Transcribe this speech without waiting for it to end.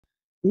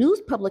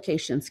News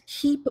publications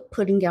keep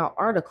putting out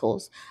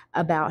articles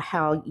about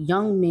how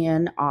young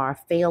men are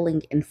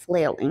failing and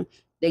flailing.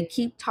 They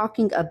keep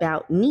talking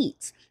about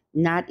needs,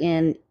 not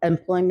in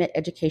employment,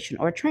 education,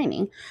 or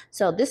training.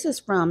 So, this is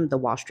from the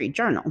Wall Street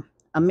Journal.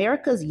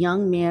 America's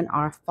young men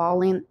are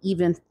falling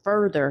even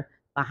further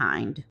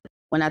behind.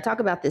 When I talk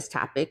about this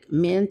topic,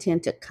 men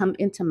tend to come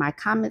into my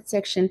comment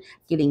section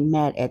getting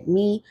mad at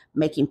me,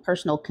 making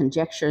personal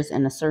conjectures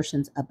and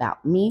assertions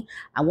about me.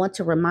 I want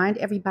to remind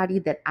everybody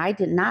that I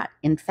did not,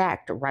 in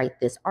fact,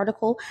 write this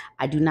article.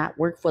 I do not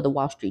work for the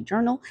Wall Street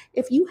Journal.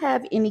 If you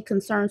have any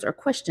concerns or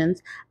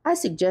questions, I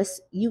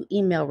suggest you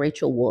email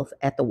Rachel Wolf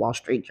at the Wall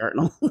Street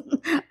Journal.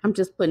 I'm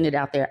just putting it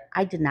out there.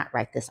 I did not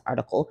write this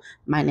article.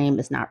 My name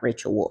is not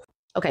Rachel Wolf.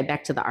 Okay,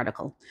 back to the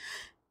article.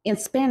 In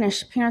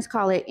Spanish, parents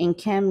call it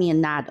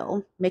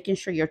encaminado, making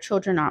sure your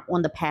children are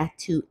on the path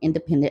to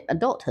independent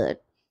adulthood.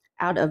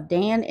 Out of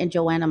Dan and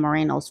Joanna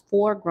Moreno's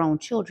 4 grown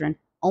children,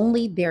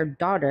 only their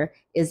daughter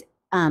is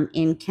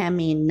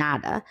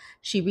encaminada.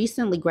 She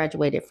recently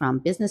graduated from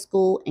business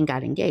school and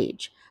got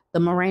engaged. The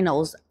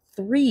Moreno's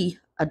 3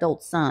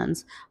 adult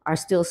sons are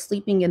still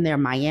sleeping in their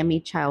Miami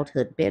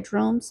childhood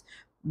bedrooms.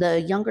 The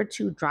younger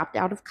 2 dropped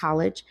out of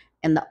college,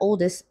 and the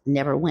oldest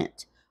never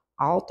went.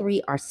 All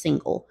 3 are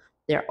single.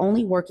 Their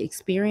only work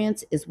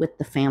experience is with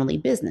the family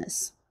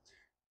business.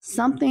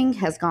 Something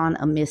has gone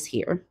amiss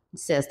here,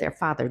 says their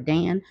father,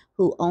 Dan,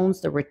 who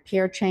owns the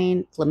repair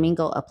chain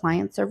Flamingo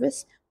Appliance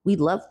Service. We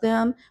love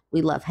them.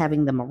 We love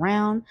having them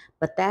around,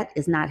 but that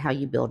is not how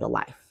you build a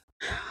life.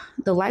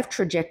 The life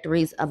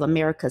trajectories of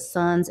America's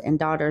sons and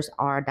daughters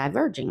are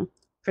diverging.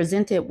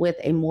 Presented with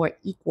a more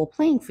equal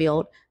playing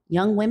field,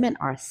 young women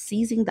are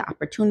seizing the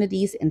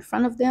opportunities in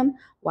front of them,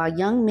 while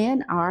young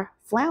men are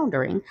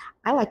floundering.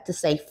 I like to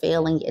say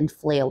failing and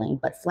flailing,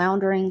 but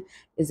floundering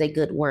is a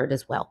good word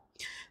as well.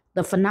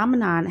 The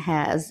phenomenon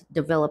has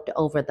developed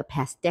over the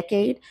past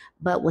decade,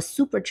 but was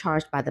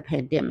supercharged by the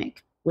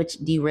pandemic, which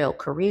derailed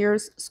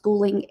careers,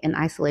 schooling, and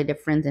isolated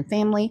friends and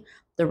family.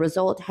 The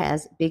result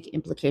has big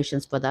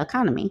implications for the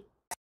economy.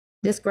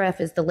 This graph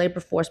is the labor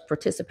force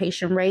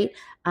participation rate,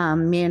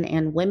 men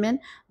and women.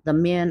 The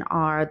men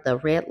are the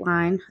red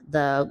line.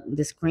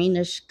 This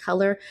greenish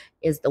color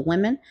is the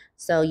women.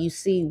 So you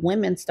see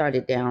women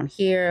started down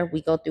here.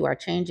 We go through our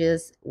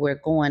changes. We're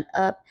going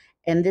up.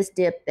 And this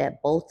dip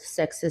that both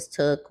sexes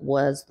took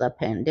was the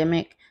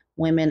pandemic.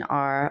 Women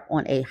are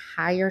on a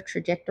higher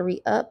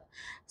trajectory up.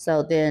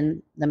 So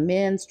then the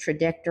men's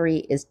trajectory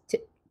is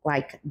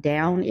like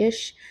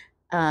down-ish.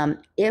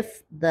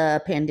 If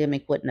the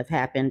pandemic wouldn't have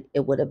happened,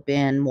 it would have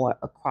been more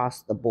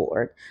across the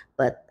board.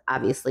 But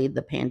obviously,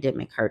 the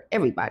pandemic hurt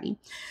everybody.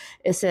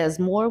 It says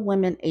more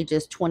women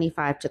ages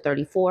 25 to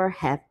 34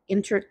 have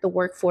entered the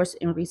workforce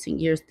in recent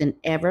years than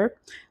ever.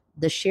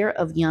 The share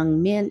of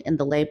young men in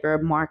the labor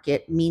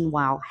market,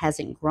 meanwhile,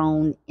 hasn't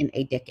grown in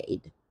a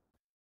decade.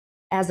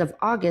 As of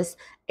August,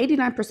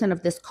 89%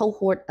 of this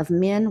cohort of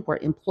men were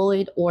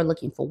employed or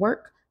looking for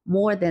work,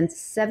 more than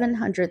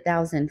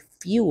 700,000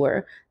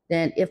 fewer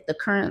than if the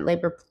current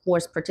labor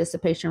force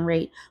participation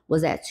rate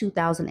was at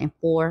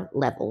 2004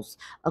 levels,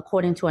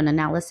 according to an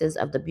analysis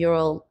of the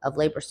Bureau of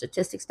Labor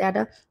Statistics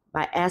data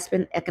by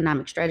Aspen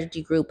Economic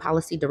Strategy Group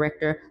Policy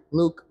Director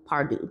Luke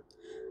Pardue.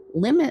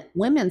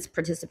 Women's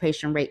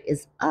participation rate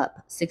is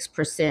up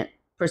 6%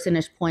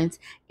 points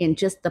in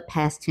just the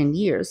past 10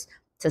 years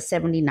to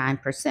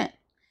 79%.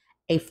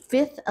 A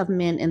fifth of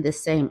men in the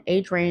same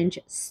age range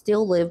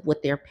still live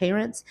with their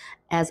parents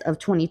as of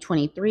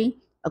 2023,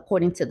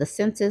 according to the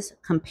census,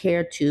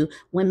 compared to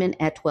women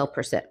at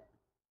 12%.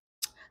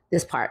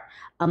 This part,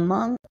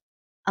 among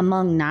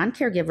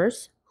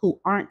non-caregivers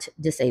who aren't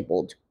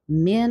disabled,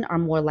 men are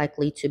more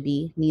likely to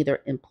be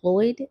neither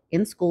employed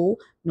in school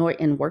nor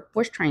in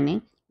workforce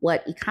training,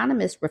 what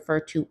economists refer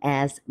to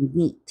as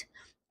NEET.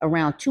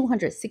 Around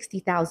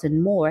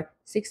 260,000 more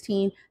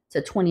 16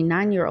 to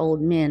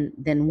 29-year-old men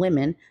than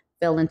women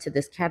fell into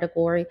this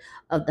category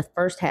of the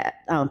first half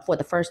for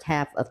the first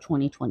half of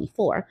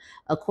 2024,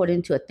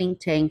 according to a think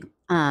tank,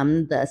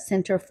 the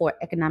Center for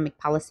Economic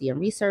Policy and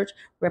Research,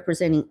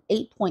 representing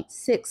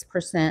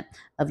 8.6%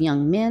 of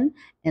young men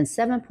and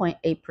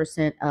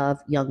 7.8% of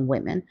young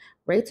women.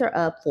 Rates are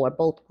up for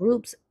both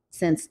groups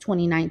since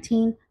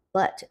 2019,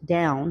 but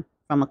down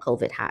from a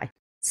COVID high.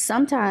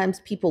 Sometimes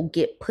people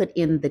get put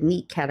in the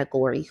NEET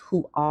category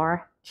who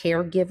are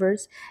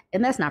caregivers,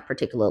 and that's not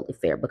particularly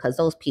fair because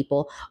those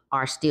people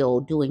are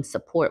still doing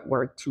support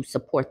work to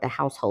support the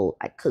household,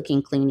 like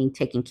cooking, cleaning,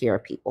 taking care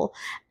of people.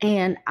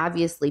 And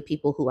obviously,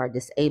 people who are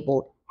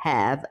disabled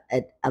have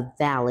a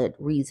valid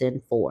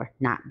reason for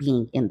not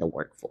being in the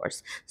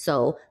workforce.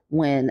 So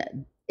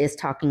when it's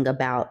talking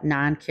about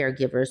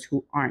non-caregivers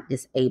who aren't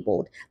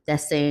disabled,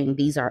 that's saying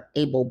these are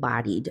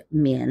able-bodied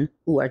men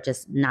who are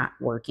just not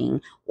working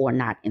or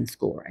not in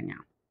school right now.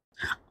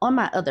 On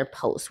my other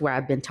posts where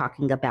I've been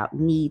talking about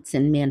needs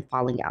and men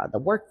falling out of the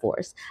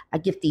workforce, I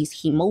get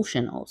these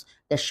emotionals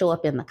that show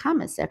up in the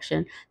comment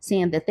section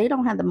saying that they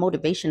don't have the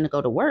motivation to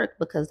go to work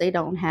because they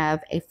don't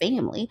have a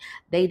family.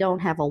 They don't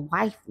have a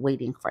wife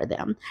waiting for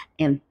them.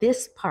 And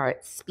this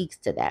part speaks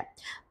to that.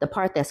 The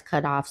part that's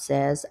cut off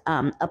says,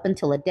 up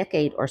until a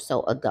decade or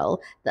so ago,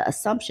 the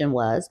assumption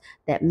was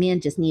that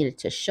men just needed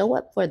to show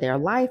up for their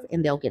life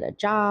and they'll get a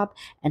job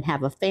and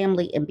have a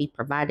family and be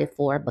provided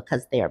for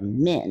because they're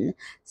men,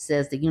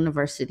 says the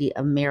University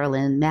of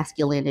Maryland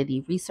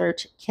Masculinity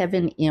Research,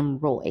 Kevin M.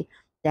 Roy.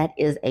 That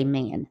is a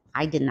man.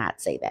 I did not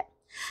say that.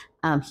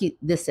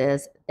 This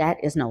says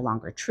that is no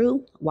longer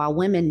true. While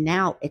women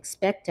now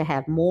expect to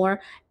have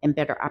more and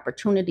better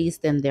opportunities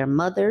than their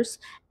mothers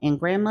and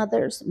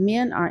grandmothers,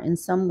 men are in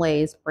some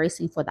ways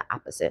bracing for the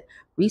opposite.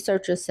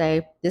 Researchers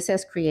say this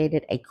has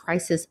created a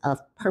crisis of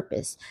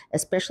purpose,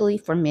 especially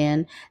for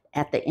men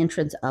at the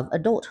entrance of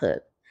adulthood.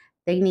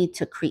 They need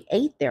to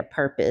create their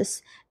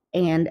purpose,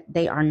 and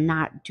they are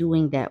not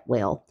doing that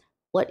well.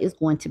 What is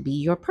going to be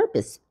your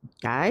purpose,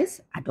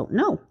 guys? I don't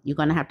know. You're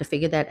going to have to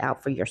figure that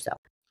out for yourself.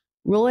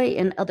 Roy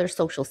and other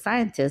social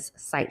scientists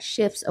cite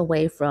shifts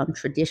away from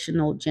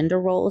traditional gender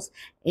roles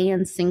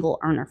and single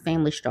earner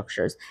family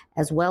structures,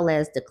 as well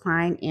as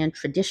decline in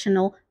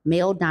traditional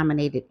male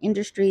dominated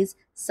industries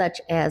such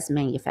as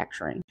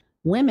manufacturing.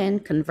 Women,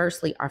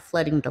 conversely, are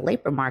flooding the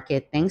labor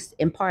market thanks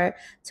in part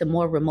to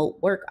more remote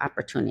work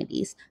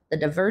opportunities. The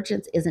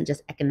divergence isn't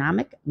just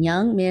economic.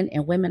 Young men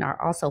and women are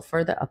also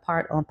further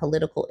apart on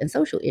political and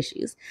social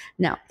issues.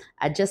 Now,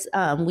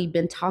 we've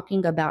been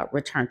talking about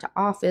return to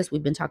office.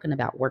 We've been talking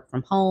about work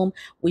from home.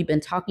 We've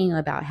been talking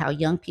about how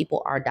young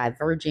people are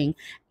diverging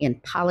in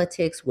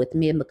politics, with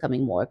men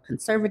becoming more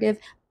conservative,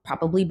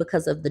 probably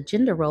because of the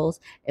gender roles,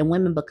 and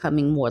women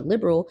becoming more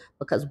liberal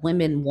because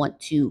women want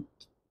to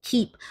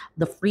keep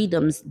the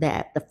freedoms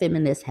that the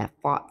feminists have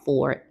fought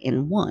for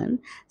and won.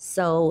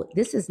 So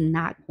this is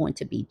not going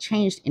to be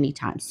changed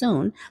anytime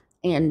soon.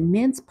 And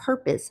men's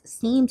purpose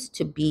seems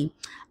to be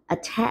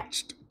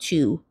attached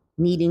to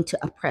needing to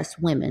oppress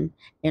women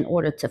in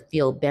order to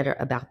feel better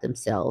about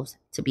themselves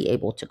to be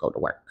able to go to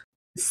work.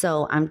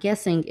 So I'm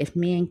guessing if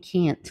men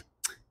can't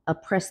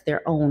oppress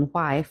their own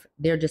wife,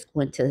 they're just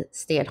going to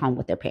stay at home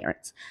with their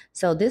parents.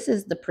 So this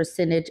is the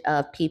percentage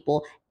of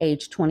people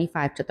aged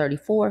 25 to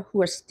 34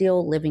 who are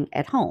still living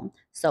at home.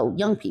 So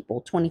young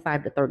people,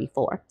 25 to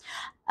 34.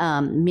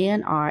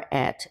 Men are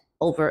at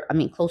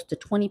close to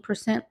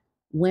 20%.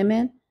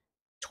 Women,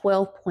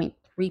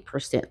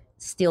 12.3%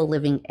 still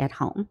living at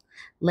home.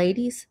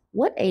 Ladies,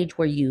 what age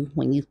were you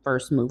when you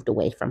first moved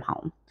away from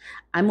home?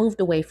 I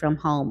moved away from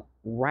home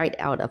right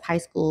out of high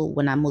school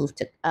when I moved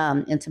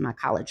to into my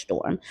college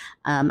dorm.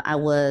 I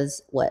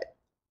was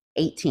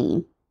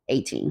 18.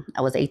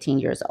 I was 18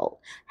 years old.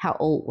 How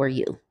old were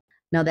you?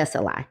 No, that's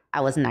a lie.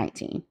 I was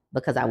 19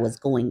 because I was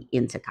going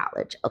into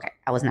college. Okay,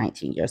 I was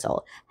 19 years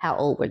old. How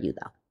old were you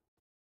though?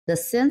 The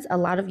sense a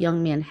lot of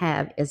young men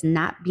have is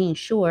not being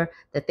sure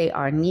that they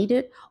are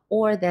needed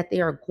or that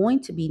they are going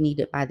to be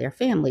needed by their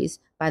families,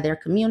 by their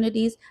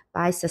communities,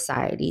 by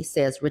society,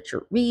 says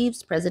Richard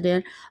Reeves,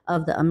 president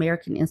of the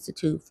American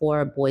Institute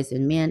for Boys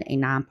and Men, a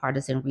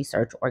nonpartisan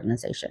research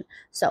organization.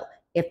 So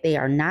if they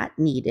are not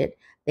needed,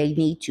 they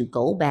need to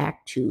go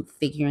back to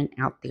figuring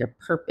out their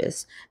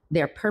purpose.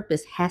 Their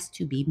purpose has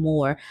to be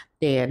more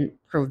than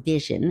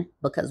provision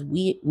because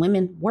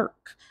women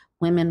work.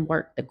 Women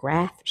work. The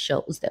graph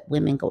shows that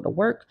women go to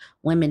work.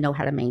 Women know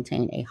how to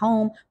maintain a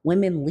home.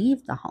 Women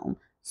leave the home.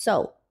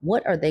 So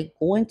what are they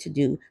going to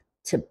do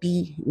to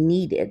be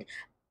needed?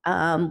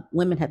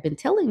 Women have been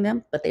telling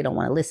them, but they don't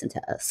want to listen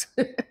to us.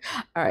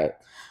 All right.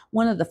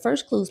 One of the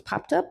first clues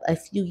popped up a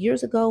few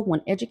years ago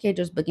when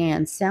educators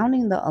began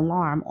sounding the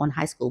alarm on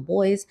high school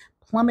boys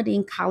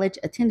plummeting college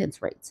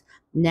attendance rates.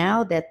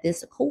 Now that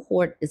this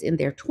cohort is in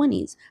their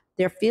 20s,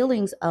 their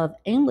feelings of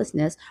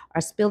aimlessness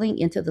are spilling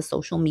into the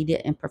social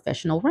media and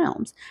professional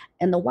realms.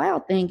 And the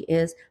wild thing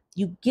is,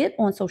 you get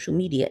on social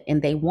media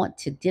and they want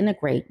to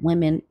denigrate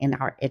women in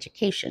our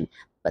education,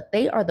 but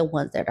they are the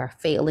ones that are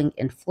failing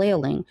and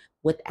flailing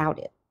without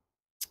it.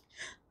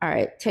 All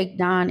right, take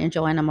Don and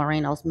Joanna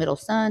Moreno's middle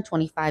son,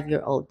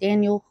 25-year-old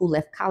Daniel, who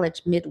left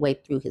college midway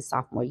through his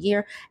sophomore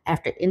year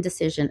after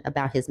indecision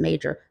about his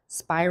major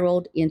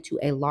spiraled into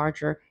a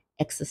larger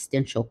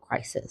existential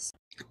crisis.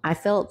 I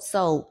felt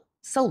so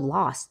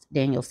lost,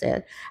 Daniel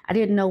said. I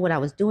didn't know what I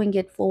was doing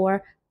it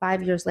for.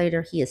 5 years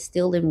later, he is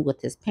still living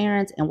with his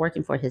parents and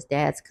working for his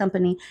dad's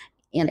company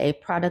in a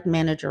product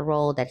manager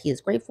role that he is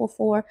grateful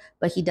for,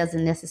 but he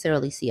doesn't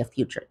necessarily see a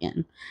future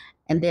in.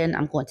 And then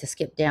I'm going to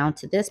skip down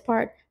to this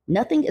part.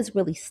 Nothing is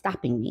really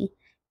stopping me.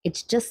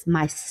 It's just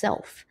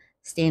myself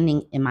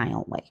standing in my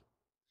own way.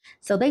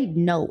 So they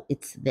know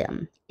it's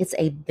them. It's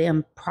a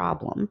them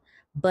problem,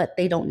 but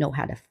they don't know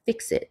how to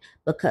fix it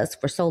because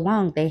for so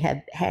long they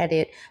have had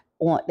it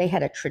on, they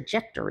had a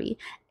trajectory.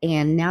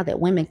 And now that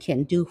women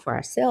can do for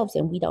ourselves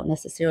and we don't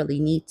necessarily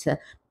need to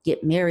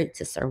get married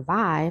to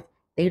survive,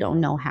 they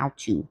don't know how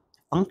to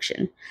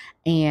function.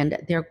 And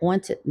they're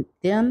going to,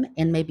 them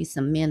and maybe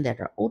some men that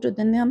are older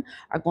than them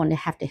are going to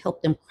have to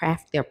help them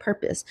craft their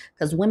purpose,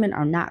 because women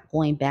are not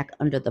going back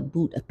under the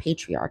boot of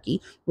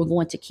patriarchy. We're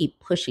going to keep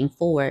pushing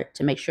forward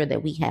to make sure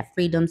that we have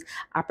freedoms,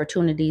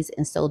 opportunities,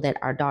 and so that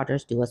our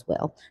daughters do as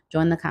well.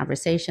 Join the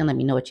conversation. Let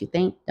me know what you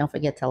think. Don't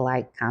forget to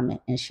like,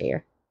 comment, and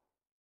share.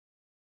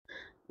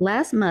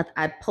 Last month,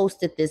 I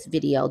posted this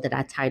video that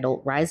I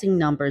titled Rising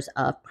Numbers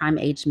of Prime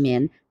Age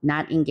Men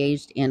Not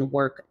Engaged in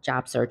Work,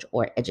 Job Search,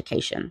 or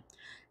Education.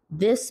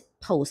 This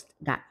post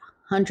got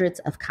hundreds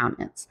of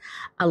comments.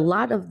 A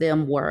lot of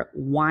them were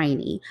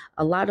whiny.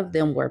 A lot of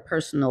them were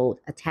personal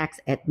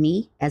attacks at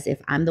me, as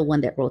if I'm the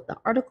one that wrote the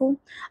article.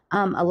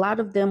 A lot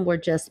of them were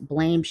just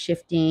blame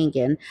shifting,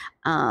 and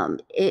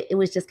it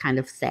was just kind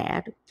of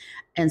sad.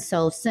 And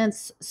so,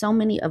 since so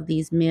many of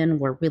these men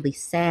were really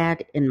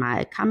sad in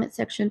my comment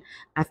section,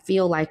 I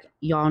feel like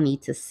y'all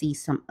need to see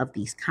some of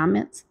these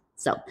comments.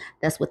 So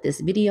that's what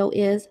this video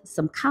is,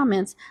 some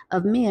comments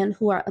of men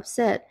who are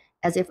upset,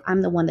 as if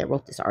I'm the one that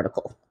wrote this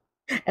article,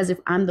 as if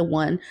I'm the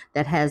one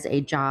that has a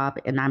job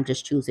and I'm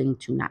just choosing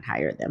to not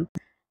hire them.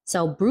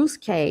 So Bruce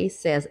K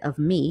says of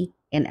me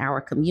in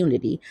our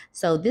community.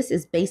 So this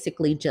is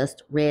basically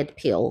just red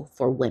pill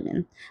for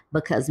women,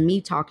 because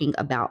me talking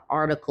about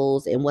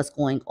articles and what's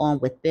going on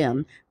with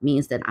them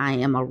means that I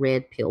am a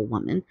red pill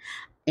woman.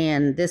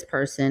 And this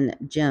person,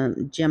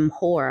 Jim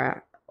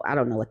Hora, I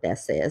don't know what that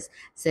says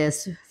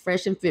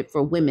fresh and fit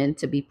for women,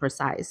 to be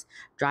precise,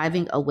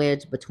 driving a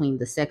wedge between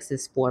the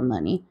sexes for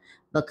money,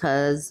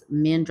 because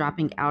men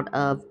dropping out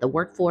of the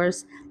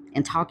workforce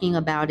and talking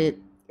about it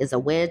is a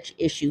wedge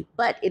issue.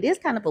 But it is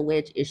kind of a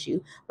wedge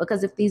issue,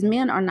 because if these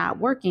men are not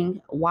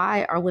working,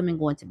 why are women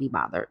going to be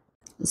bothered?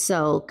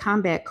 So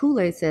Combat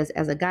Kool-Aid says,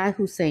 as a guy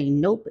who's saying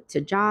nope to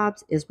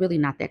jobs is really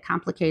not that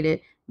complicated.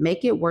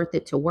 Make it worth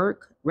it to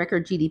work.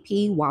 Record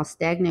GDP while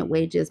stagnant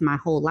wages my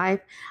whole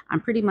life.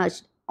 I'm pretty much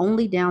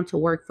only down to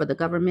work for the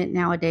government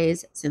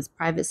nowadays, since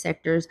private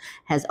sectors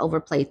has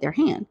overplayed their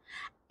hand.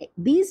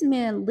 These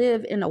men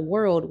live in a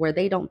world where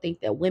they don't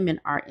think that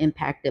women are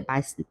impacted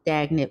by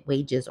stagnant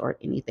wages or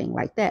anything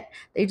like that.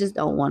 They just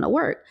don't want to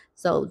work.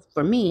 So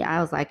for me,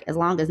 I was like, as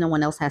long as no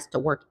one else has to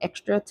work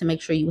extra to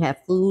make sure you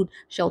have food,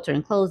 shelter,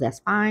 and clothes, that's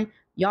fine.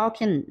 Y'all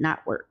can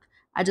not work.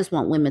 I just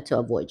want women to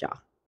avoid y'all.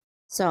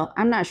 So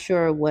I'm not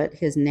sure what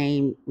his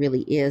name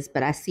really is,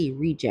 but I see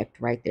reject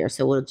right there.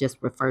 So we'll just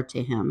refer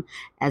to him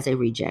as a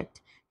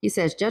reject. He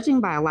says, judging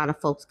by a lot of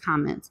folks'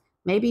 comments,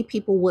 maybe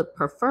people would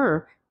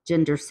prefer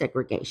gender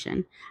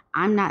segregation.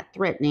 I'm not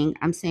threatening.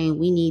 I'm saying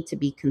we need to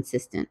be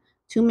consistent.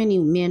 Too many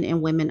men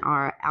and women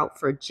are out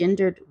for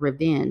gendered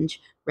revenge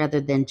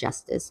rather than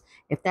justice.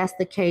 If that's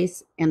the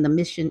case and the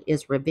mission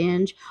is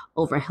revenge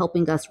over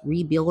helping us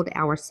rebuild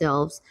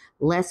ourselves,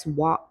 let's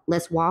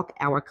walk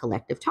our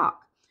collective talk.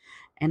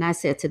 And I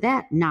said to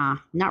that, nah,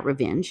 not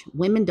revenge.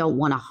 Women don't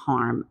want to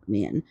harm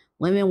men.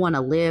 Women want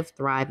to live,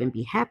 thrive, and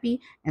be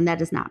happy. And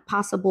that is not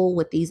possible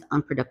with these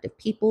unproductive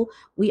people.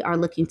 We are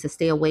looking to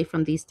stay away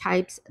from these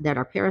types that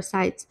are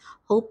parasites.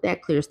 Hope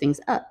that clears things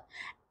up.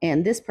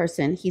 And this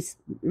person,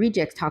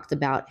 rejects, talked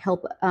about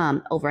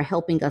over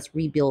helping us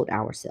rebuild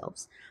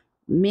ourselves.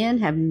 Men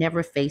have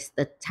never faced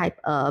the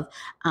type of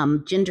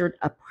gendered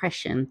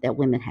oppression that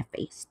women have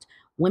faced.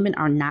 Women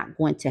are not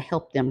going to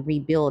help them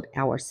rebuild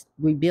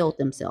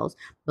themselves,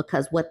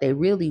 because what they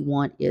really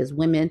want is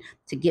women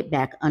to get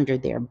back under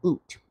their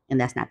boot. And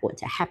that's not going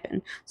to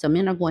happen. So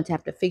men are going to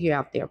have to figure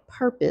out their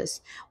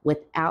purpose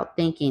without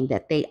thinking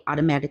that they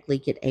automatically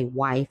get a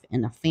wife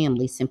and a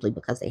family simply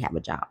because they have a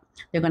job.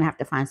 They're going to have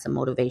to find some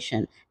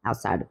motivation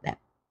outside of that.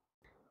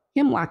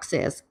 Hemlock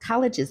says,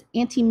 college is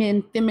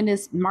anti-men,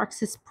 feminist,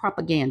 Marxist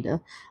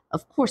propaganda.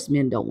 Of course,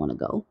 men don't want to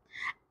go.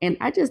 And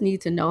I just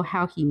need to know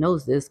how he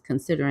knows this,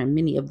 considering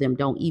many of them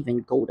don't even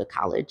go to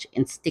college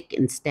and stick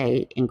and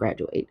stay and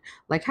graduate.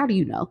 Like, how do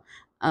you know?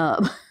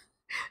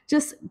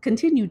 Just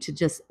continue to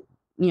just,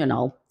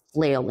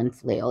 flail and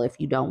flail if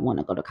you don't want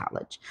to go to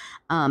college.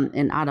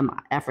 And Autumn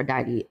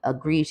Aphrodite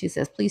agrees. She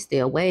says, please stay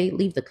away,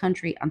 leave the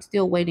country. I'm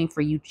still waiting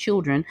for you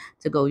children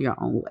to go your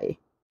own way.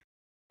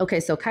 Okay,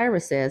 so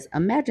Kyra says,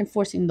 imagine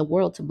forcing the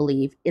world to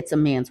believe it's a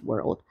man's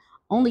world,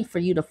 only for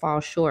you to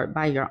fall short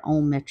by your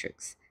own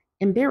metrics.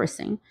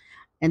 Embarrassing.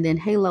 And then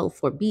Halo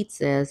for Beat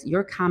says,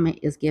 your comment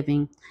is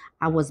giving,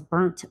 I was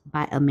burnt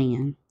by a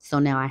man, so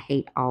now I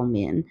hate all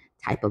men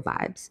type of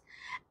vibes.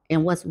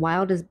 And what's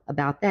wild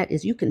about that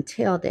is you can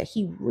tell that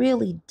he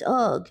really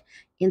dug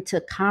into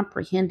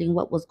comprehending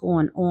what was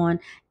going on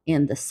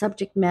in the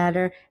subject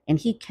matter. And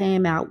he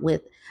came out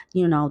with,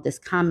 this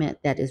comment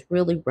that is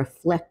really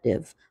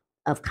reflective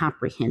of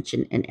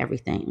comprehension and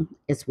everything.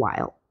 It's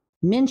wild.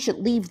 Men should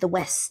leave the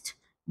West.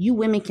 You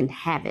women can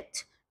have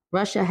it.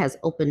 Russia has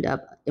opened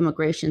up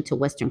immigration to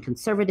Western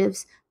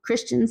conservatives,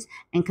 Christians,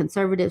 and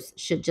conservatives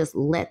should just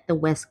let the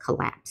West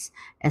collapse.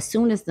 As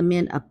soon as the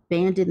men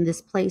abandon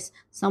this place,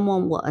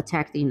 someone will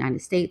attack the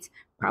United States,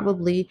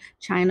 probably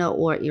China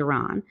or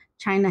Iran.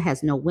 China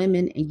has no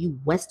women, and you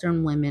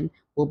Western women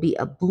will be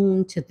a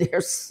boon to their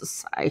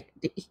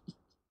society.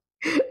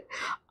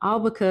 All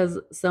because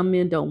some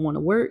men don't want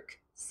to work.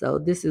 So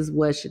this is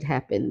what should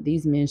happen.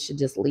 These men should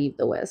just leave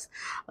the West.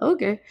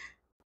 Okay.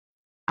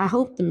 I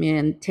hope the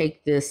men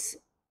take this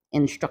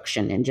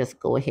instruction and just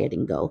go ahead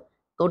and go.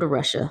 Go to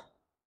Russia.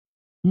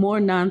 More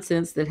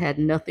nonsense that had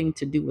nothing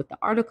to do with the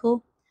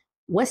article.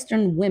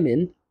 Western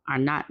women are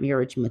not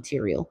marriage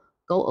material.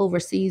 Go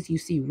overseas, you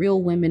see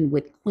real women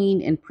with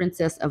queen and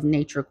princess of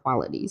nature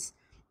qualities.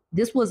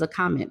 This was a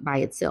comment by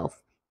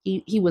itself.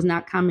 He was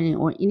not commenting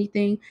on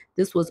anything.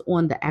 This was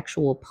on the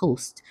actual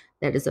post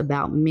that is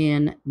about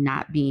men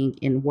not being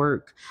in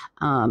work,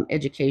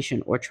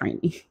 education, or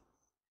training.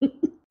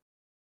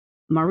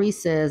 Marie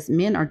says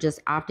men are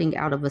just opting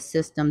out of a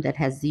system that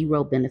has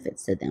zero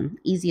benefits to them.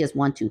 Easy as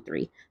 1, 2,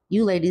 3.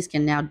 You ladies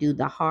can now do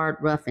the hard,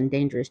 rough, and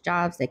dangerous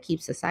jobs that keep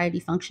society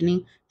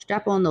functioning.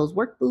 Strap on those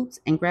work boots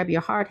and grab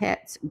your hard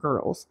hats,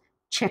 girls.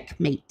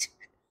 Checkmate.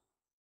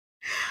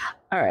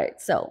 All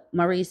right. So,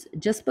 Maurice,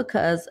 just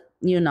because,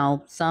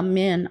 some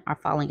men are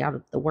falling out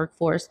of the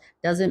workforce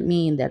doesn't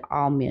mean that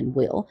all men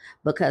will,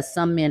 because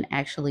some men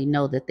actually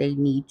know that they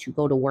need to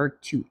go to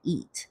work to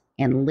eat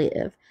and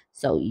live.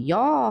 So,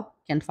 y'all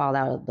can fall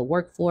out of the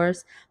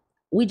workforce.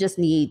 We just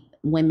need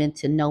women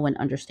to know and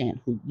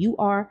understand who you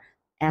are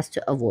as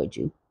to avoid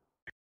you.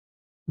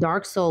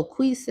 Dark Soul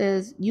Quee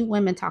says, you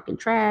women talking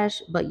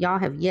trash, but y'all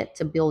have yet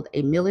to build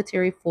a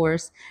military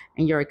force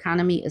and your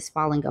economy is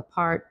falling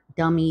apart.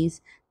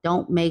 Dummies,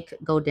 don't make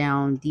go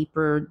down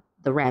deeper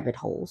the rabbit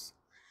holes.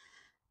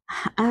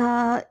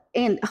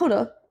 And hold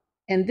up.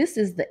 And this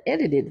is the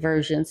edited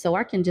version, so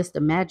I can just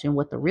imagine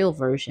what the real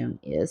version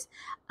is.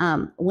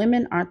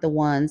 Women aren't the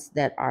ones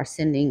that are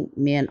sending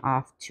men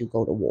off to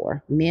go to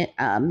war. Men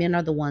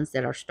are the ones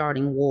that are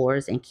starting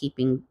wars and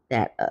keeping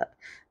that up.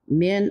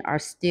 Men are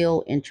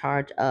still in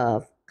charge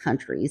of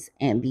countries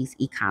and these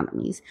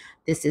economies.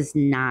 This is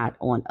not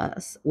on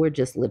us. We're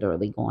just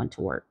literally going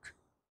to work.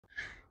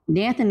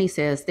 D'Anthony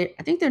says,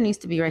 I think there needs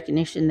to be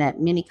recognition that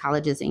many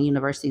colleges and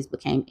universities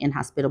became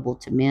inhospitable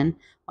to men.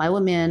 Why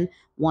would men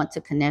want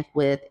to connect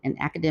with an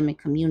academic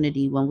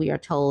community when we are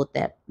told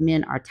that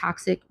men are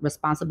toxic,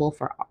 responsible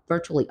for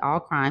virtually all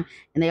crime,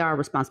 and they are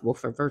responsible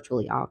for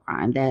virtually all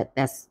crime?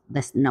 That's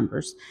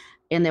numbers.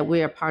 And that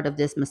we are part of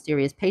this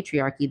mysterious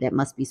patriarchy that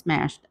must be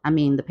smashed. I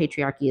mean, the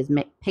patriarchy is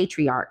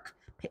patriarch.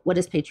 What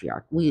is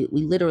patriarch? We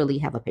literally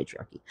have a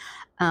patriarchy.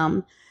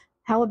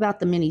 How about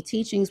the many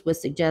teachings which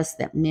suggest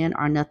that men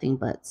are nothing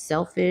but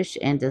selfish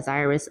and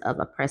desirous of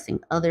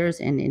oppressing others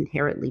and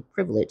inherently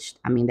privileged?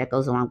 I mean, that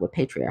goes along with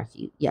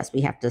patriarchy. Yes,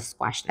 we have to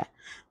squash that.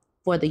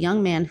 For the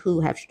young men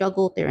who have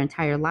struggled their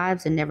entire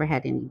lives and never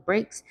had any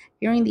breaks,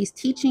 hearing these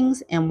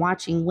teachings and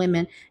watching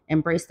women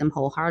embrace them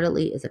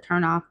wholeheartedly is a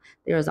turnoff.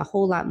 There is a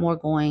whole lot more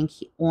going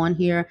on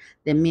here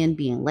than men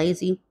being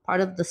lazy.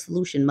 Part of the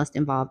solution must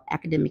involve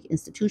academic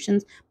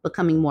institutions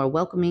becoming more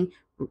welcoming,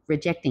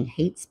 rejecting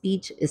hate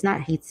speech. It's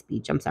not hate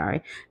speech, I'm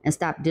sorry, and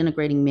stop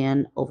denigrating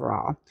men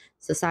overall.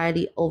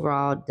 Society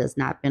overall does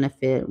not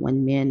benefit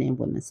when men and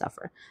women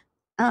suffer.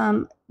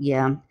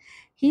 Yeah,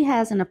 he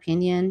has an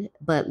opinion,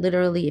 but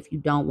literally, if you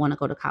don't want to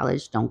go to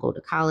college, don't go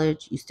to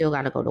college. You still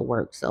got to go to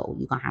work, so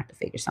you're gonna have to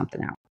figure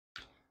something out.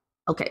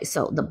 Okay,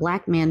 so the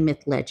Black Man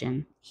Myth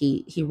Legend,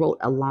 he wrote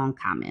a long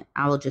comment.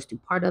 I will just do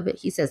part of it.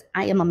 He says,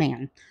 I am a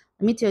man.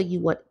 Let me tell you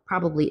what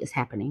probably is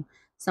happening.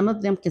 Some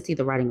of them can see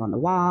the writing on the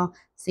wall,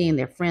 seeing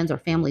their friends or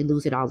family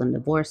lose it all in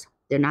divorce.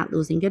 They're not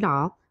losing it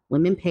all.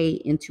 Women pay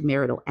into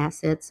marital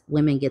assets.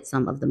 Women get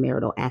some of the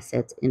marital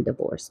assets in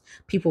divorce.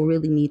 People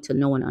really need to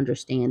know and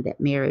understand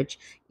that marriage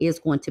is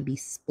going to be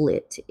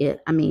split.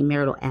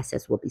 Marital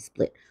assets will be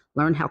split.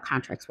 Learn how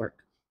contracts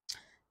work.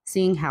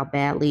 Seeing how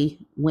badly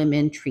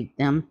women treat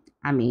them.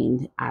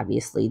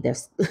 Obviously,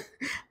 that's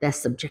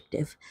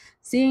subjective.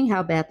 Seeing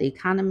how bad the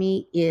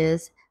economy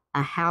is,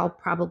 how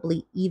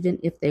probably even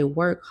if they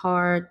work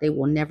hard, they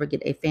will never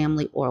get a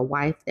family or a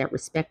wife that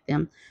respect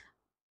them.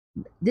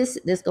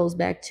 This goes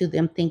back to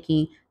them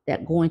thinking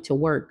that going to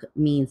work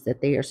means that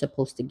they are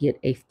supposed to get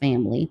a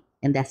family,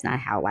 and that's not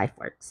how life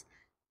works.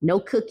 No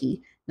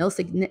cookie, no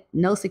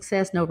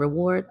success, no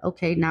reward.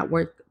 Okay, not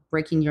worth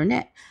breaking your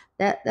neck.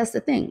 That's the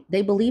thing.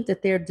 They believe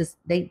that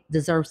they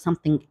deserve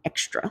something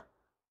extra.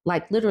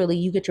 Like literally,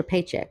 you get your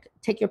paycheck,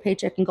 take your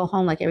paycheck and go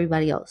home like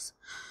everybody else.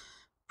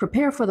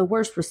 Prepare for the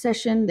worst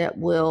recession that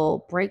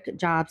will break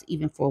jobs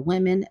even for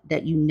women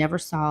that you never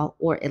saw,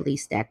 or at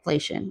least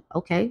stagflation.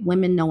 Okay,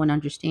 women know and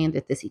understand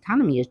that this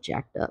economy is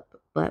jacked up,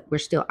 but we're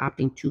still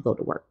opting to go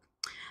to work.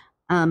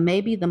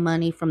 Maybe the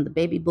money from the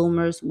baby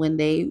boomers, when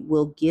they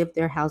will give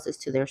their houses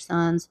to their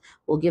sons,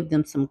 will give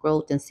them some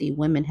growth and see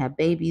women have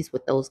babies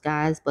with those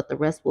guys, but the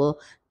rest will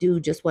do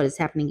just what is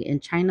happening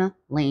in China,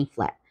 laying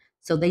flat.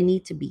 So they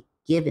need to be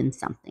given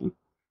something.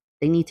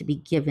 They need to be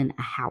given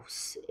a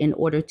house in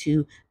order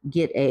to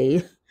get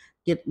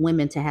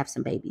women to have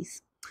some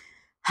babies.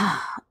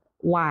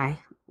 Why?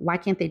 Why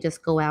can't they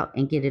just go out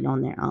and get it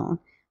on their own?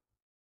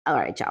 All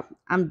right, y'all.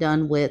 I'm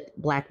done with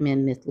Black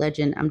Men Myth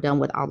Legend. I'm done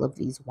with all of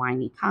these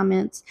whiny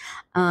comments.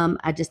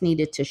 I just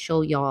needed to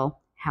show y'all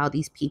how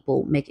these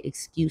people make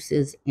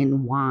excuses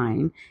and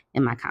whine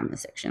in my comment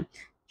section.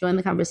 Join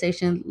the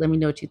conversation. Let me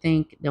know what you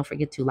think. Don't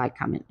forget to like,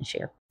 comment, and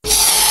share.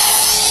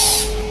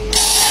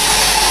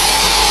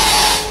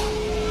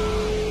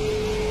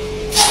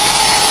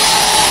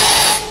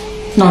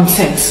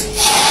 Nonsense.